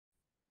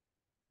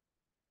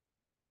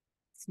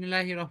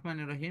বিসমিল্লাহির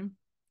রহমানির রহিম।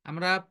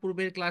 আমরা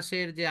পূর্বের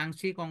ক্লাসের যে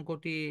আংশিক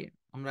অঙ্কটি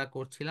আমরা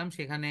করছিলাম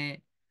সেখানে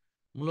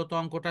মূলত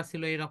অঙ্কটা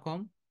ছিল এরকম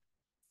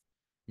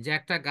যে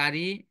একটা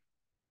গাড়ি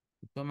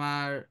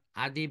তোমার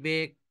আদি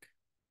বেগ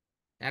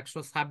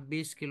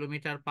 126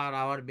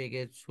 কিলোমিটার/আওয়ার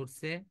বেগে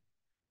ছুটছে।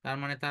 তার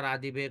মানে তার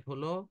আদি বেগ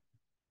হলো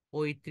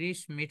 35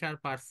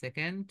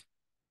 মিটার/সেকেন্ড।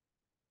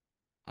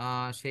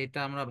 সেইটা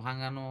আমরা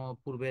ভাঙানো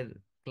পূর্বের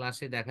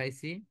ক্লাসে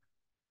দেখাইছি।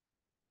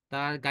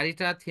 তার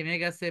গাড়িটা থেমে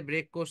গেছে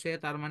ব্রেক কষে,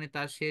 তার মানে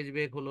তার শেষ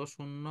বেগ হলো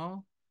 0।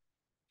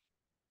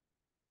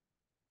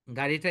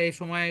 গাড়িটা এই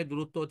সময়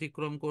দূরত্ব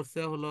অতিক্রম করছে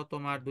হলো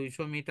তোমার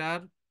 200 মিটার।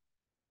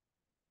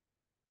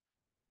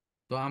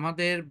 তো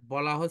আমাদের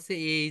বলা হচ্ছে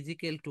এ ইজ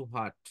ইকুয়াল টু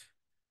হোয়াট।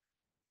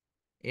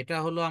 এটা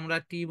হলো আমরা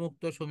টি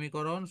মুক্ত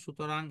সমীকরণ,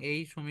 সুতরাং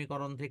এই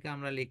সমীকরণ থেকে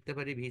আমরা লিখতে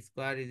পারি V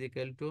square is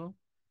equal to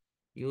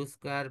you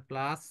square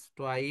plus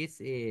twice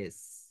S.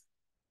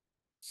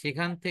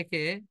 সেখান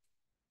থেকে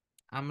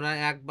আমরা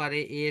একবারে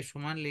এ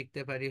সমান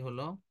লিখতে পারি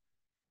হলো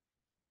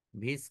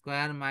V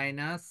square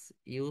minus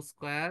you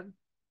square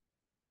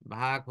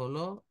ভাগ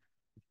হলো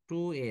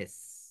 2s।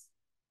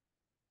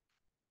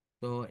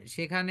 তো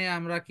সেখানে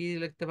আমরা কি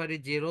লিখতে পারি,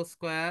 0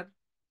 স্কোয়ার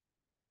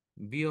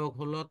বিয়োগ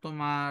হলো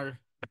তোমার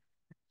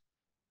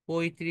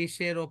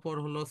 35-এর ওপর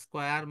হলো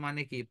স্কোয়ার,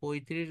 মানে কি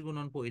 35 ×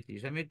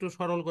 35। আমি একটু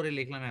সরল করে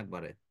লিখলাম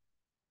একবারে,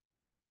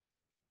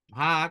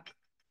 ভাগ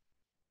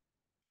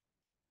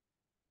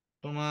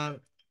তোমার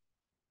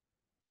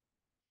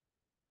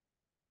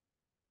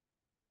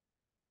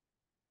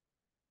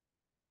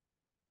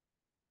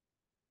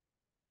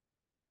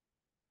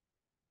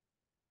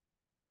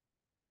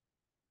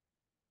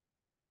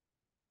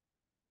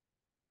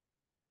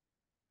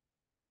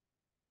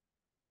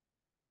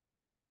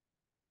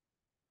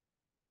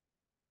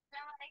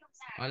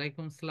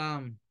ওয়ালাইকুম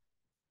সালাম।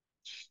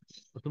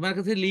 তোমার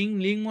কাছে লিঙ্ক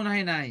লিঙ্ক মনে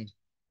হয় নাই।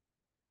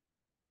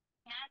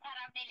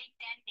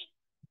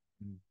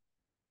 হুম।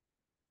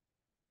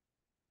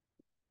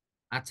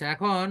 আচ্ছা,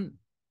 এখন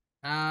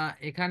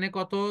এখানে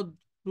কত,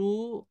 2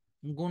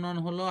 গুণন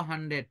হলো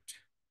 100,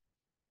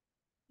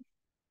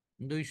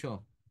 200।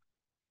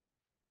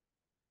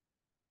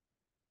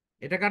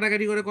 এটা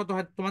কাটাকাটি করে কত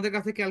হয়? তোমাদের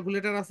কাছে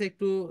ক্যালকুলেটর আছে?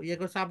 একটু ইয়ে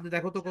করে চাপ দিয়ে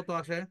দেখো তো কত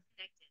আসে।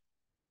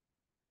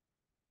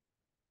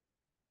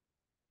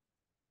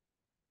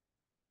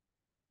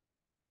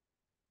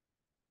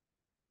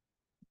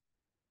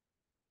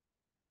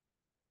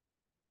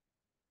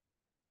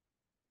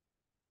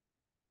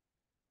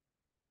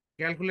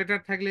 ক্যালকুলেটর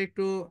থাকলে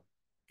একটু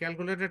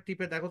ক্যালকুলেটর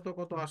টিপে দেখো তো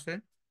কত আসে।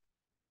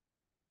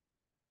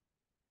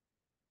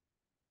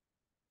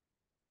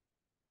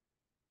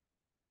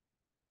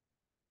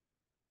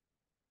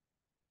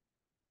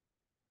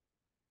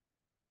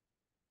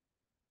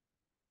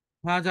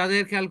 হ্যাঁ,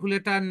 যাদের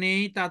ক্যালকুলেটর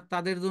নেই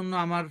তাদের জন্য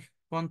আমার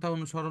পন্থা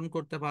অনুসরণ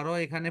করতে পারো।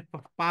 এখানে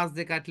 5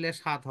 দিয়ে কাটলে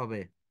 7 হবে,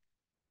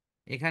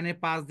 এখানে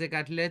 5 দিয়ে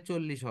কাটলে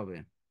 40 হবে,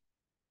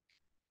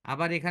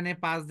 আবার এখানে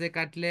 5 দিয়ে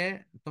কাটলে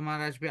তোমার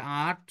আসবে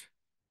 8,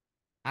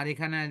 আর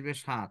এখানে আসবে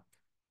 7।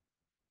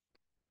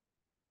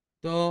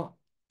 তো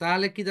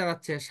তাহলে কি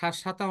দাঁড়াচ্ছে, 7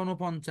 7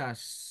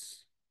 49,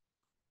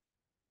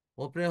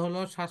 ওপরে হলো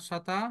 7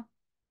 7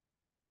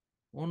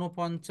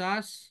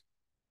 49,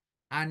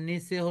 আর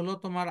নিচে হলো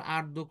তোমার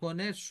 8 2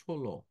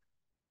 16।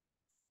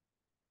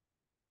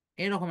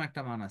 এরকম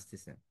একটা মান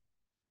আসতেছে,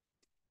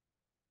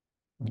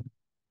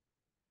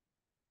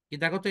 কি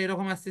দেখো তো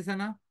এরকম আসতেছে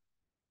না?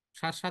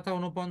 7 7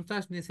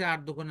 49, নিচে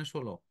 8 2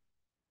 16।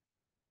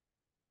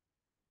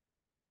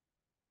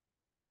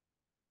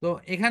 তো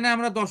এখানে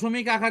আমরা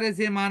দশমিক আকারে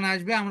যে মান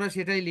আসবে আমরা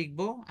সেটাই লিখব।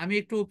 আমি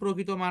একটু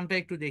প্রকৃত মানটা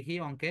একটু দেখি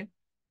অঙ্কে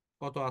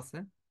কত আছে।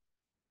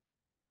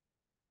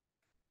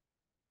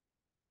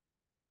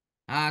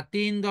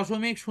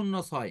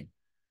 3.06।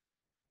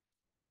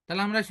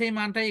 তাহলে আমরা সেই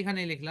মানটাই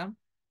এখানে লিখলাম।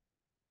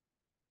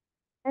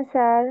 হ্যাঁ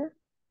স্যার।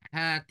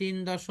 হ্যাঁ,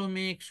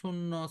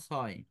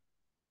 3.06,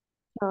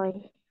 ছয়।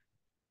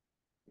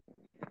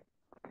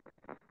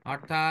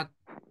 অর্থাৎ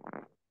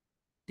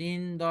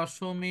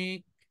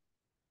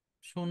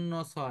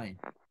 3.06।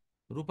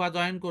 রূপা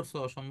জয়েন করছো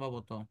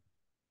সম্ভবত।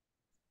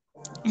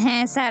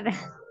 হ্যাঁ স্যার।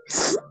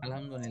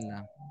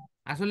 আলহামদুলিল্লাহ।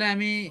 আসলে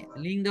আমি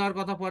লিঙ্ক দেওয়ার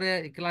কথা পরে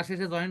ক্লাস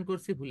শেষে জয়েন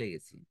করছি, ভুলে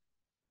গেছি।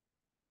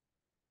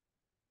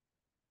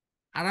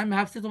 আর আমি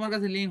ভাবছি তোমার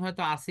কাছে লিঙ্ক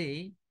হয়তো আছেই।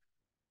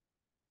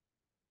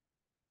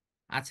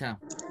 আচ্ছা,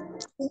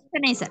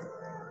 নেই স্যার।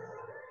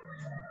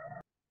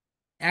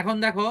 এখন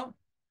দেখো,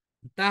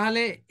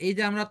 তাহলে এই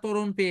যে আমরা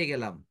ত্বরণ পেয়ে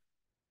গেলাম,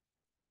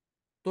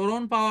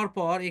 ত্বরণ পাওয়ার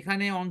পর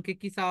এখানে অঙ্কে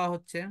কি চাওয়া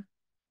হচ্ছে?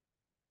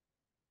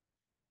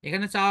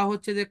 এখানে চাওয়া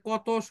হচ্ছে যে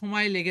কত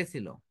সময়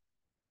লেগেছিল।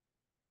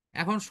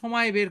 এখন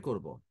সময় বের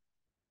করব।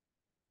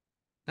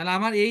 তাহলে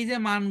আমার এই যে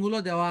মানগুলো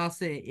দেওয়া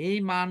আছে, এই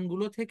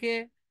মানগুলো থেকে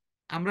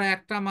আমরা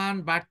একটা মান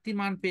বাড়তি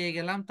মান পেয়ে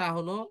গেলাম। তা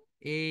হলো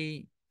এই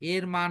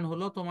এর মান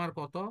হলো তোমার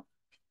কত,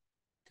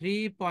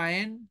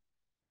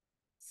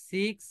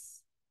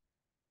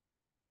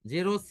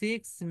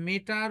 3.606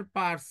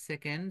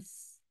 মিটার/সেকেন্ড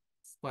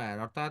স্কোয়ার,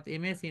 অর্থাৎ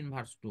MS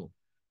ইনভার্স 2।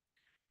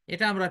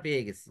 এটা আমরা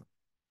পেয়ে গেছি।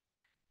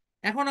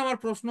 এখন আমার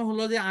প্রশ্ন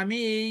হলো যে আমি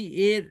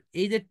এর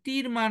এই যে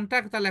টির মানটা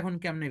তাহলে এখন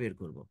কেমনে বের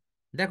করব।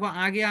 দেখো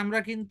আগে আমরা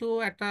কিন্তু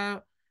একটা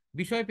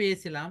বিষয়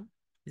পেয়েছিলাম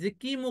যে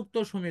কি মুক্ত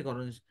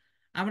সমীকরণ।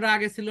 আমরা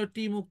আগে ছিল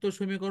টি মুক্ত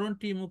সমীকরণ,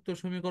 টি মুক্ত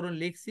সমীকরণ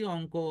লিখছি,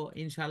 অঙ্ক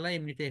ইনশাল্লাহ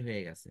এমনিতেই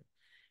হয়ে গেছে।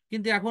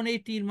 কিন্তু এখন এই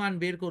টির মান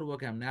বের করব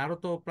কেমনে? আরো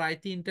তো প্রায়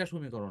 3টা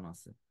সমীকরণ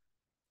আছে।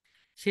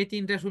 সেই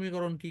 3টা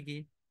সমীকরণ কি কি?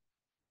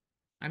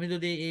 আমি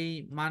যদি এই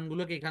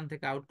মানগুলোকে এখান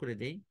থেকে আউট করে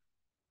দেই,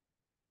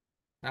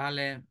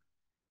 তাহলে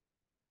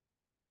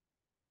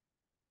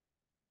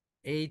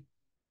এই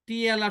টি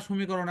এলা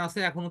সমীকরণ আছে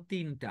এখনো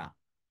 3টা।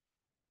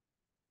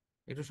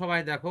 একটু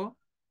সবাই দেখো,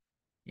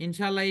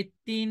 ইনশাল্লাহ এই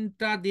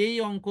 3টা দিয়েই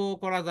অঙ্ক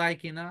করা যায়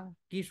কিনা,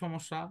 কি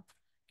সমস্যা,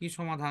 কি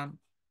সমাধান।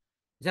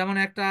 যেমন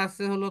একটা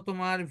আছে হলো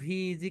তোমার V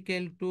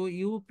is equal to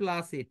you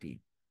plus এটি,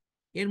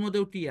 এর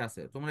মধ্যেও টি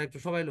আছে, তোমরা একটু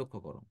সবাই লক্ষ্য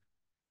করো।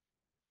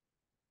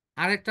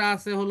 আরেকটা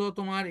আছে হলো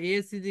তোমার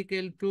S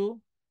is equal two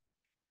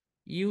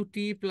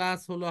UT plus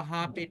হলো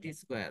হাফ এটি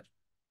স্কোয়ার,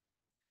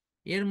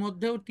 এর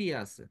মধ্যেও টি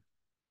আছে।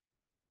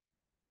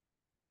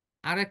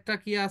 আরেকটা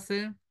কি আছে,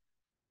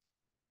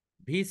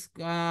 ভি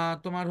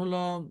তোমার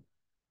হলো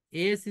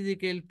S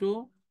is equal to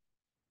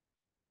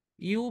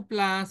you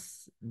plus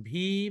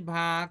V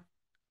ভাগ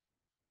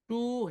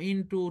 2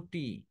 ×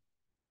 টি,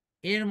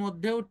 এর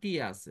মধ্যেও টি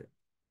আছে।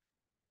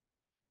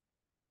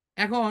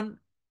 এখন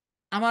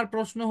আমার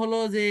প্রশ্ন হলো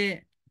যে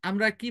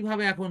আমরা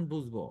কিভাবে এখন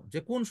বুঝবো যে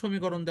কোন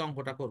সমীকরণ দিয়ে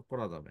অঙ্কটা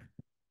করা যাবে?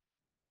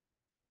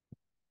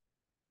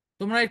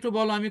 তোমরা একটু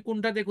বলো, আমি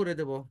কোনটাতে করে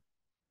দেব?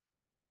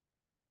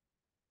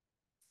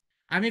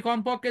 আমি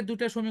কমপক্ষে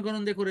 2টা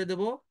সমীকরণ দিয়ে করে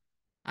দেব,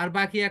 আর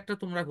বাকি একটা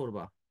তোমরা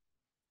করবা।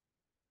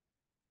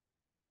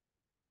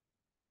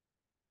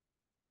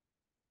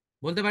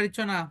 বলতে পারছ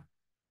না?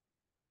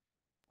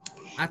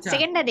 আচ্ছা,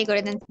 সেকেন্ডটা দিয়ে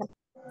করে দেন স্যার।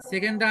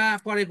 সেকেন্ডটা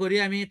পরে করি,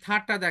 আমি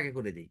থার্ডটা আগে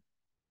করে দিই,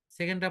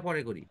 সেকেন্ডটা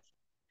পরে করি।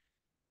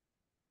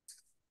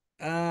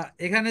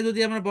 এখানে যদি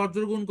আমরা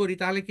বজ্রগুণ করি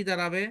তাহলে কি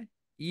দাঁড়াবে?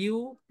 You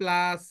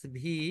plus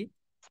V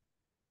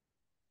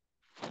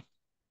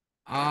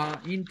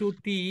into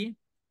T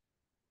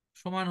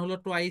সমান হলো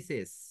টোয়াইস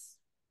এস।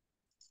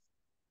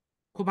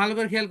 খুব ভালো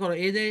করে খেয়াল করো,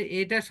 এই যে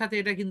এটার সাথে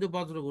এটা কিন্তু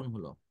বজ্রগুণ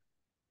হলো,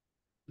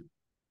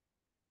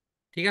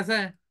 ঠিক আছে?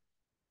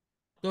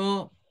 তো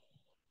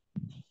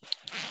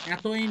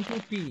এত ইন্টু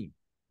টি,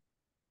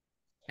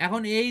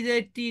 এখন এই যে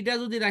টিটা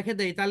যদি রেখে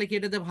দেয় তাহলে কি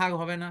এটাতে ভাগ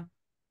হবে না?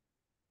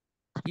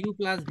 ইউ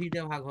প্লাস ভি তে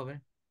ভাগ হবে,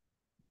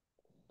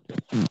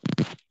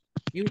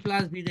 ইউ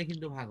প্লাস ভি তে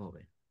কিন্তু ভাগ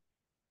হবে।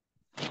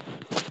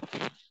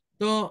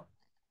 তো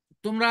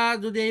তোমরা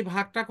যদি এই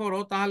ভাগটা করো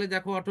তাহলে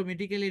দেখো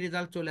অটোমেটিক্যালি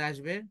রেজাল্ট চলে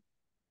আসবে।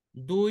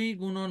 2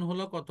 গুণন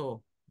হলো কত?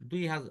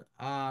 2000,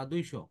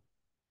 200,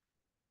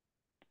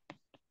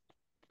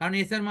 কারণ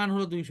এস এর মান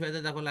হলো 200, এতে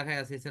দেখো লেখাই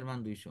আছে এস এর মান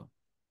 200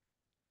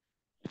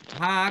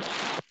 ভাগ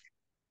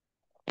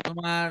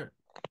তোমার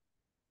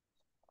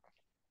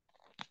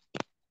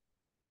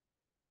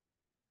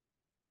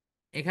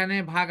এখানে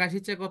ভাগ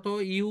আসছে কত?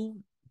 ইউ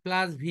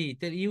প্লাস ভি,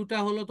 তাহলে ইউটা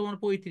হলো তোমার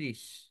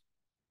 35,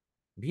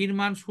 ভির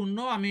মান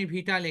 0, আমি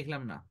ভিটা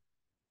লিখলাম না।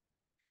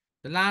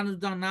 না,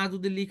 না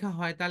যদি লিখা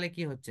হয় তাহলে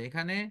কি হচ্ছে,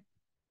 এখানে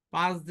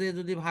 5 দিয়ে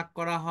যদি ভাগ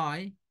করা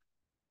হয়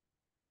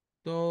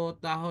তো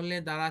তাহলে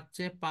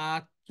দাঁড়াচ্ছে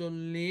 5 ×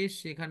 40,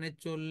 এখানে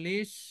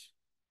 40,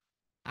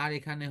 আর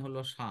এখানে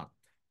হলো 7,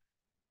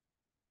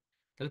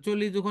 তাহলে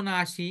 40 যখন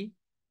 80,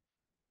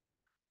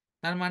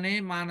 তার মানে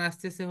মান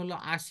আসতেছে হলো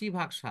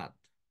 80/7।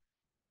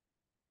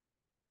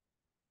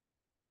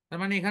 তার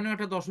মানে এখানেও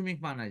একটা দশমিক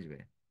মান আসবে।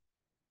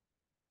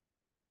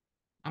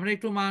 আমরা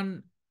একটু মান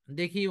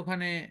দেখি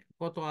ওখানে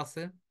কত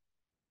আছে।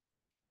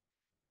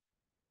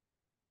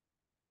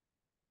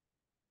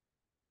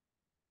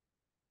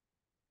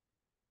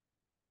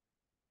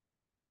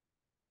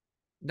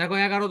 দেখো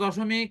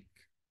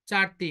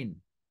 11.43,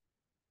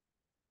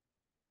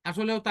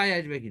 আসলেও তাই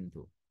আসবে। কিন্তু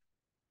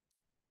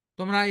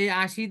তোমরা এই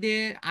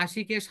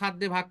 80কে 7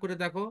 দিয়ে ভাগ করে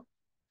দেখো,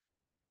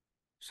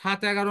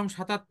 7×11 =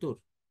 77,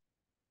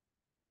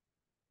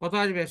 কত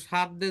আসবে?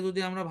 7 দিয়ে যদি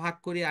আমরা ভাগ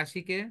করি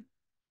 80কে,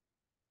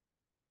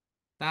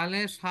 তাহলে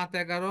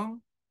 7×11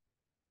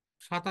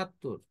 =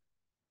 77,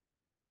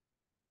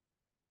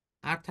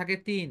 আর থাকে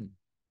 3,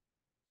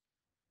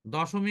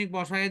 দশমিক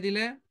বসায়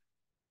দিলে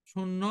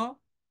 0,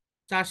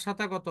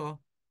 4×7 কত?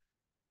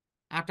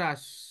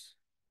 28,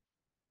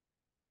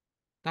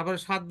 তারপরে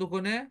 7×2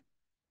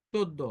 =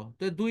 14,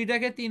 তো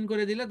দুইটাকে 3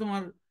 করে দিলে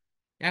তোমার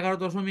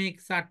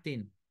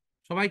 11.43।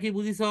 সবাই কি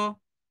বুঝিছ?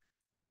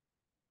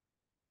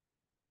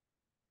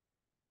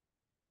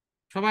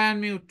 সবাই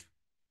আনমিউট।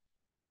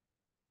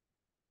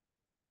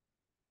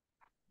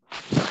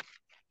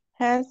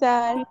 হ্যাঁ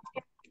স্যার।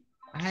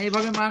 হ্যাঁ,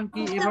 এভাবে মান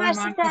কি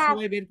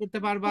সবাই বের করতে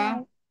পারবা?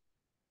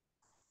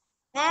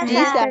 হ্যাঁ জি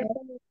স্যার। স্যার।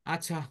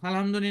 আচ্ছা,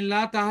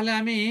 আলহামদুলিল্লাহ। তাহলে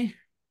আমি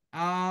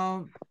আহ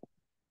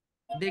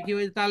দেখি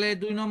ওই তাহলে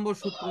 2 নম্বর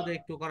সূত্র দিয়ে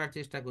একটু করার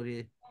চেষ্টা করি।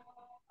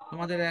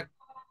 তোমাদের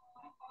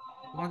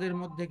তোমাদের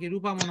মধ্যে কি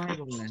রূপা মনে হয়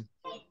বললেন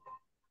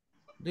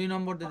 2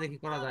 নম্বর দিয়ে দেখি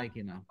করা যায়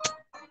কিনা,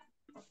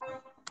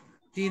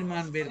 টির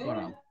মান বের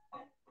করা।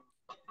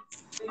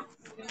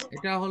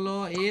 এটা হলো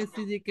S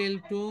is equal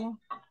two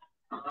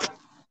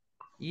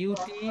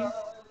UT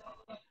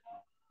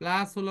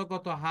plus হলো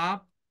কত হাফ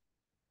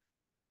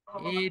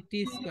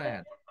এটি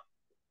স্কোয়ার,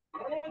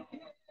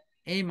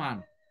 এই মান।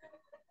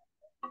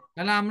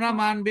 তাহলে আমরা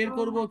মান বের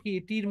করব কি,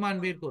 টির মান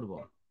বের করব,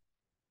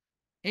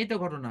 এই তো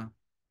ঘটনা।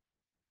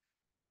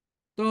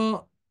 তো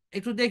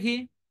একটু দেখি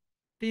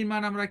টির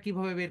মান আমরা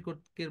কিভাবে বের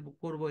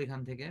করব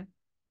এখান থেকে।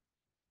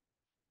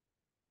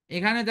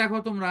 এখানে দেখো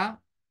তোমরা,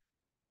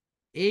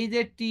 এই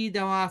যে টি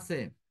দেওয়া আছে,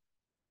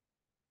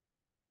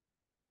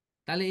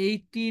 তাহলে এই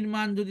টির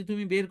মান যদি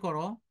তুমি বের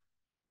করো,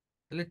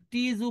 তাহলে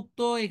টি যুক্ত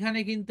এখানে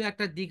কিন্তু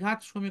একটা দ্বিঘাত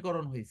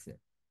সমীকরণ হয়েছে।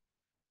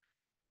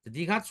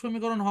 দ্বিঘাত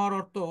সমীকরণ হওয়ার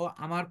অর্থ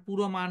আমার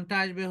পুরো মানটা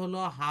আসবে হলো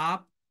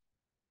হাফ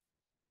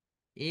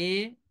এ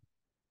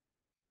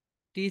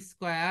টি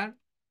স্কোয়ার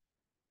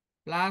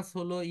প্লাস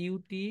হলো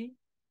ইউটি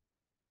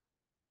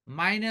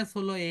মাইনাস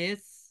হলো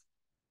এস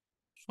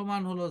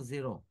সমান হলো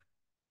 0।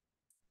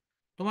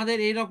 তোমাদের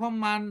এইরকম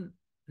মান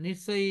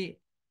নিশ্চয়ই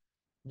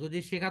যদি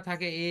শেখা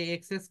থাকে, এ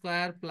x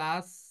square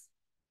plus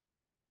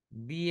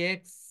B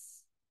x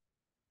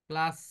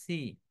plus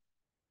C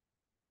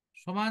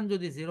সমান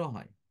যদি 0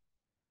 হয়,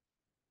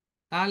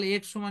 তাহলে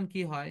এক্স সমান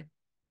কি হয়,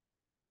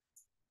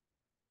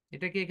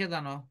 এটা কে কে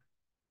জানো?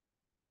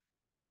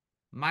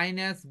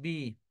 Minus B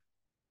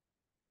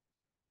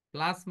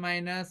plus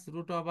minus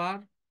root over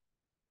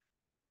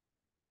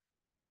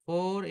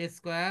 4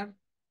 square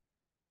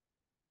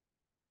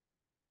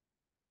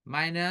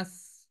minus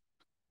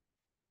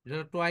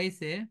twice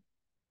এ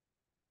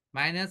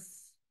minus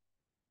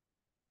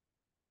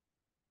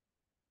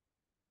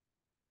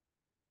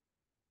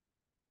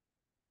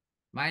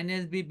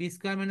minus B B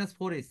square minus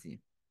 4ac,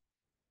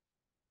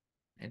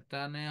 এটা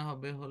নেওয়া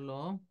হবে হলো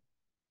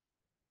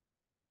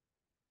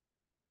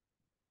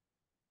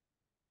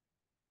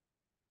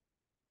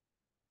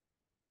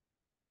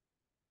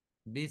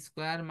বি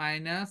স্কোয়ার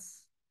মাইনাস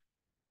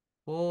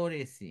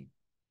 4ac।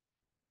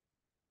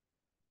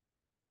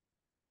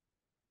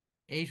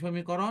 এই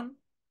সমীকরণ,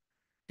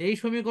 এই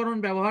সমীকরণ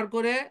ব্যবহার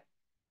করে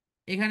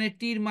এখানে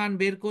টির মান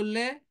বের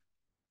করলে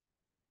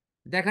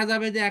দেখা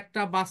যাবে যে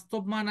একটা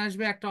বাস্তব মান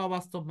আসবে, একটা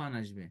অবাস্তব মান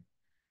আসবে,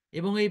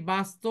 এবং এই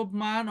বাস্তব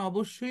মান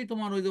অবশ্যই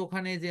তোমার ওই যে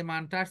ওখানে যে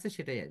মানটা আসছে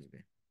সেটাই আসবে।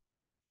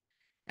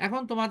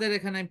 এখন তোমাদের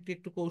এখানে একটু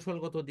একটু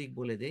কৌশলগত দিক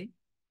বলে দেই।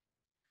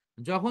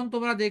 যখন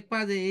তোমরা দেখবা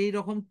যে এই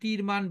রকম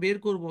টির মান বের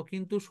করব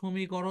কিন্তু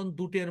সমীকরণ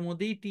দুটের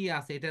মধ্যেই টি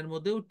আছে, এটার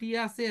মধ্যেও টি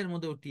আছে, এর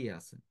মধ্যেও টি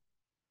আছে,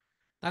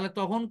 তাহলে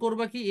তখন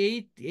করবা কি, এই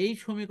এই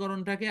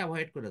সমীকরণটাকে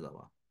অ্যাভয়েড করে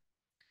দেওয়া।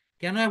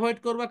 কেন অ্যাভয়েড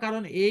করবা?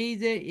 কারণ এই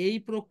যে এই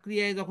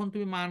প্রক্রিয়ায় যখন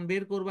তুমি মান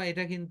বের করবা,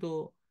 এটা কিন্তু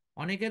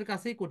অনেকের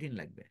কাছেই কঠিন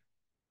লাগবে।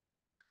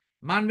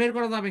 মান বের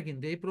করা যাবে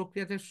কিন্তু এই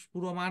প্রক্রিয়াতে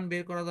পুরো মান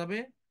বের করা যাবে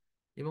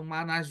এবং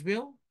মান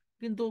আসবেও,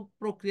 কিন্তু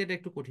প্রক্রিয়াটা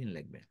একটু কঠিন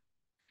লাগবে।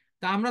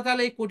 তা আমরা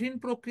তাহলে এই কঠিন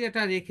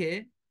প্রক্রিয়াটা রেখে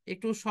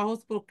একটু সহজ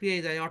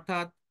প্রক্রিয়ায় যাই,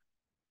 অর্থাৎ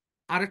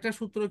আরেকটা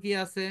সূত্র কি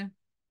আছে,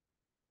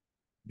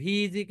 V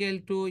is equal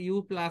to you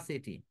plus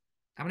এটি।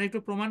 আমরা একটু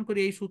প্রমাণ করি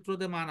এই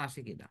সূত্রতে মান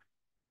আসে কিনা,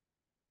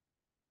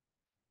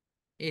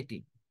 এটি।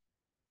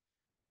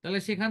 তাহলে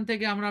সেখান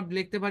থেকে আমরা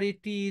লিখতে পারি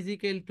টি ইজ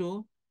ইকুয়াল টু,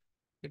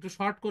 একটু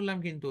শর্ট করলাম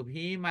কিন্তু,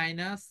 ভি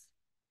মাইনাস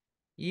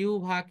ইউ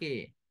ভাগ এ।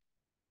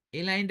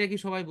 এই লাইনটা কি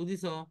সবাই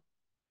বুঝিছ?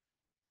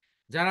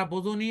 যারা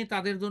বোঝনি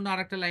তাদের জন্য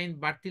আরেকটা লাইন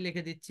বাড়তি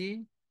লিখে দিচ্ছি,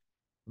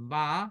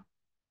 বা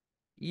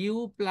ইউ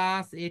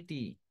প্লাস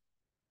এটি,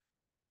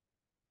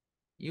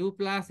 ইউ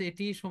প্লাস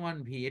এটি সমান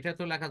ভি, এটা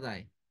তো লেখা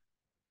যায়।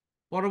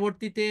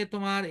 পরবর্তীতে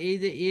তোমার এই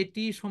যে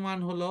এটি সমান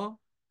হলো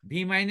ভি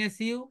মাইনাস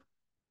ইউ,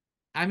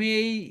 আমি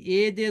এই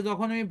এ দিয়ে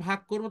যখন আমি ভাগ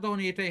করব তখন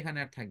এটা এখানে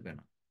আর থাকবে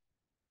না।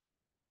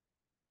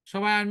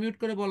 সবাই আনমিউট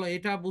করে বলো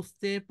এটা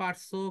বুঝতে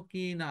পারছো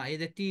কি না। এই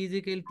যে টি is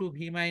equal to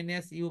V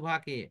minus you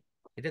ভাগ এ,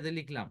 এটাতে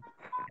লিখলাম।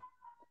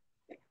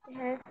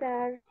 হ্যাঁ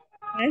স্যার।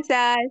 হ্যাঁ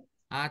স্যার।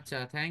 আচ্ছা,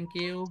 থ্যাংক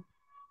ইউ।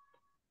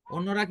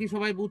 অন্যরা কি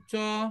সবাই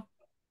বুঝছো?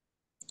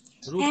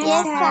 হ্যাঁ রূপা?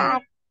 স্যার।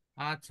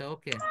 আচ্ছা,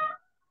 ওকে,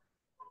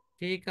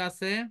 ঠিক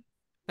আছে।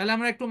 তাহলে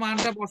আমরা একটু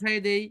মানটা বসাই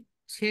দেই।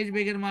 শেষ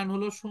বেগের মান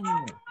হলো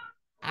 0,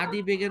 আদি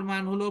বেগের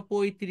মান হলো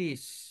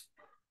 35,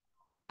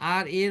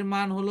 আর এর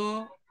মান হলো,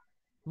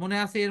 মনে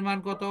আছে এর মান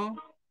কত?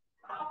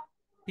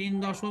 3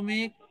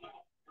 দশমিক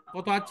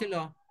কত আসছিল,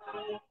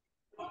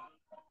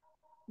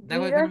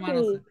 দেখো জিরো এখানে মান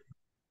আছে,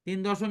 সিক্স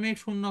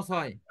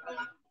 3.06।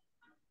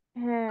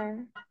 হ্যাঁ।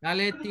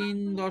 তাহলে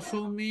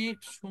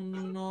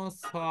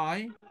 3.06।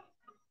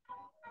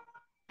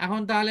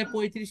 এখন তাহলে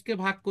 35কে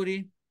ভাগ করি,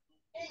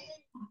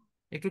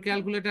 একটু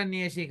ক্যালকুলেটর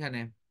নিয়ে এসি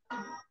এখানে।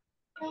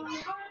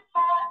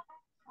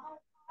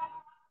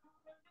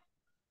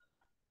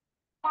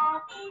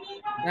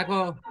 দেখো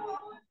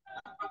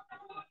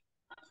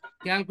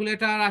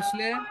ক্যালকুলেটর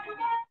আসলে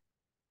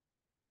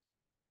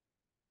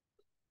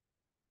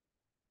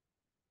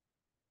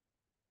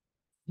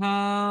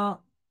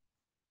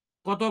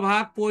কত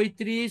ভাগ,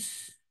 35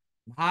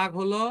 ভাগ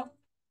হলো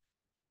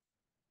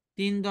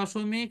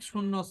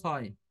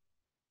 3.06।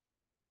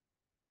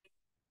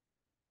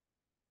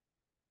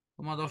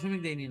 তোমার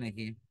দশমিক দেয়নি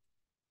নাকি?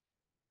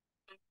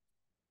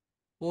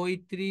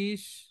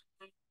 35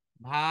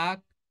 ভাগ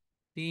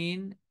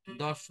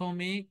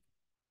 3.06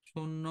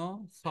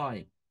 11.06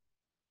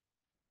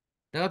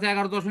 দেখো তো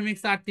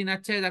 11.43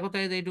 আছে, দেখো তো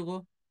এইটুকু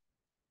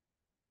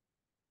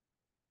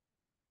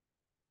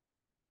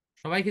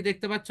সবাই কি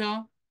দেখতে পাচ্ছ?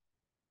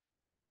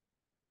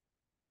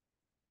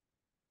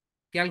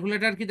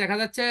 ক্যালকুলেটর কি দেখা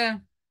যাচ্ছে?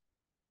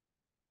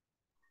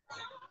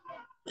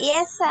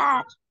 Yes,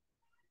 sir.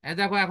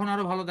 দেখো এখন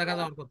আরো ভালো দেখা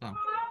যাওয়ার কথা।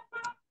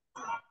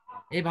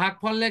 এই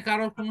ভাগফলে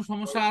কারোর কোনো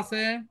সমস্যা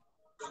আছে?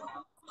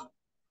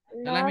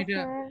 তাহলে না আমি এটা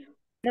স্যার।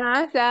 না,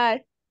 স্যার।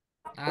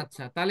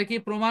 আচ্ছা, তাহলে কি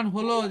প্রমাণ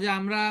হলো যে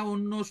আমরা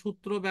অন্য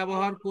সূত্র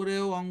ব্যবহার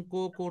করেও অঙ্ক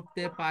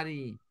করতে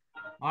পারি?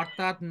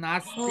 অর্থাৎ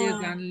নাচতে হ্যাঁ।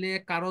 জানলে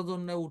কারো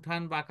জন্য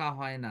উঠান বাঁকা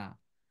হয় না।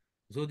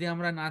 যদি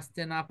আমরা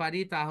নাচতে না পারি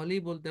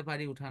তাহলেই বলতে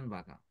পারি উঠান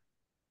বাঁকা।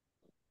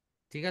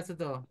 ঠিক আছে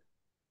তো?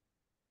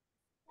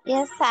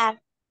 Yes, sir.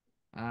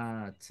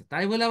 আচ্ছা,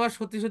 তাই বলে আবার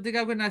সত্যি সত্যি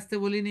কাউকে নাচতে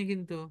বলিনি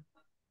কিন্তু।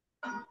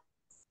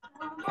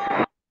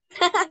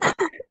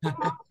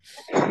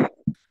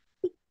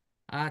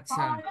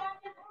 আচ্ছা,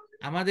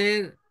 আমাদের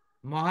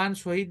মহান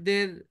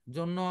শহীদদের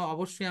জন্য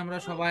অবশ্যই আমরা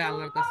সবাই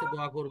আল্লাহর কাছে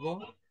দোয়া করব,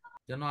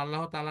 যেন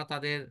আল্লাহ তাআলা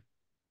তাদের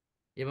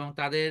এবং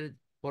তাদের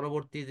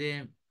পরবর্তী যে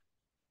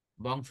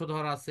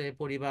বংশধর আছে,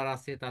 পরিবার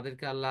আছে,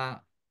 তাদেরকে আল্লাহ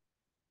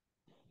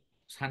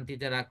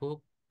শান্তিতে রাখুক,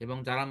 এবং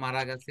যারা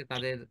মারা গেছে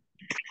তাদের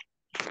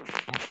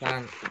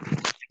আত্মার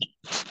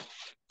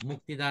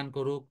মুক্তি দান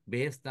করুক,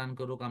 বেহেশত দান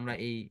করুক, আমরা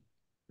এই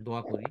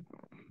দোয়া করি।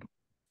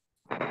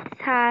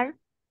 স্যার,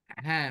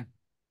 হ্যাঁ,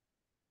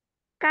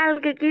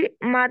 কালকে কি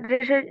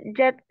মাদ্রাসায়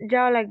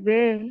যাওয়া লাগবে?